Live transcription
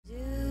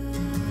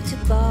to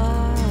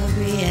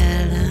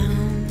Gabriella.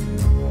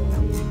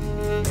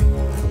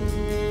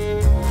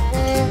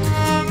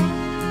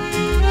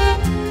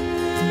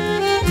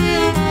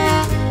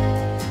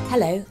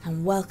 Hello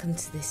and welcome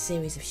to this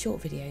series of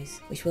short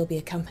videos which will be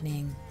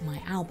accompanying my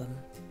album,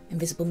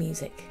 Invisible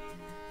Music,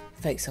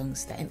 folk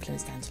songs that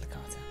influenced Angela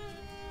Carter.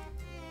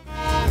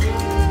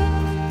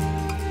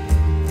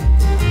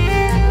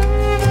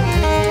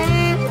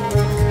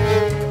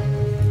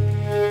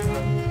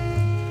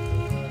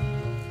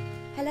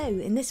 Hello,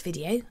 in this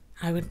video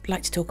I would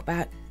like to talk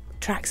about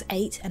tracks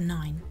 8 and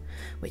 9,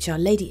 which are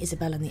Lady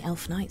Isabel and the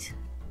Elf Knight,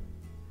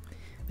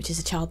 which is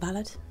a child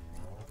ballad.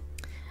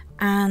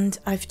 And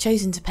I've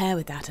chosen to pair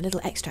with that a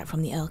little extract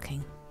from the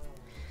Erl-King,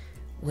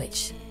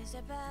 which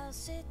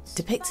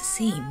depicts a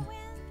scene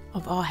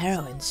of our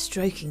heroine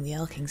stroking the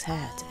Erl-King's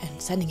hair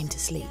and sending him to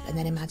sleep and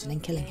then imagining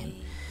killing him,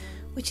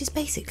 which is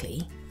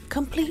basically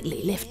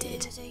completely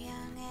lifted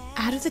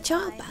out of the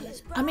child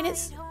ballad. I mean,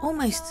 it's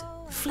almost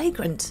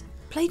flagrant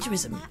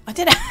plagiarism. I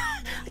don't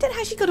know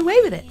how she got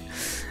away with it.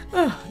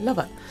 Oh, love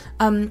her.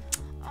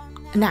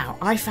 Now,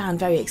 I found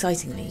very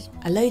excitingly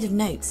a load of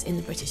notes in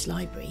the British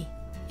Library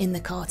in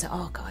the Carter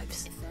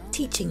archives,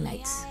 teaching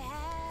notes,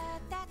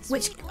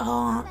 which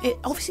are, it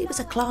obviously was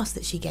a class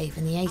that she gave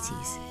in the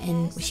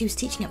 80s. She was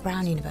teaching at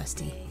Brown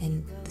University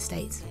in the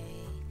States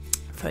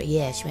for a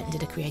year. She went and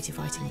did a creative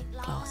writing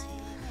class,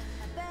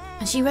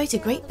 and she wrote a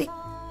great big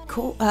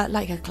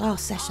like a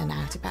class session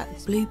out about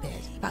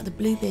Bluebeard, about the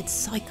Bluebeard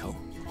cycle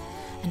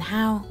and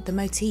how the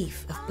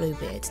motif of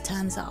Bluebeard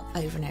turns up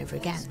over and over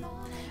again.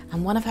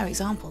 And one of her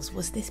examples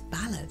was this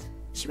ballad.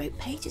 She wrote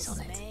pages on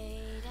it.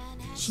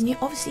 She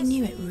obviously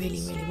knew it really,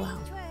 really well.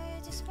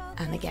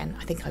 And again,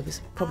 I think I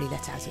was probably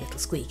let out a little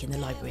squeak in the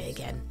library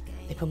again.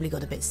 They probably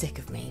got a bit sick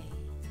of me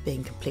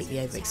being completely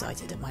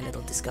overexcited at my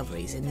little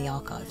discoveries in the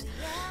archives.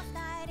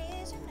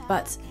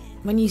 But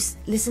when you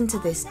listen to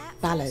this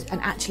ballad, and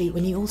actually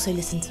when you also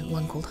listen to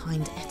one called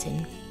Hind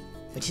Etting,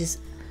 which has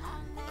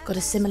got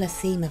a similar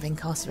theme of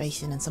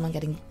incarceration and someone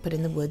getting put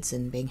in the woods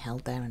and being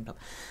held there and blah,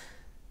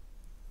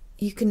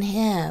 you can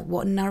hear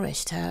what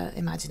nourished her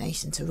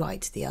imagination to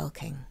write the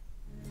Erl-King.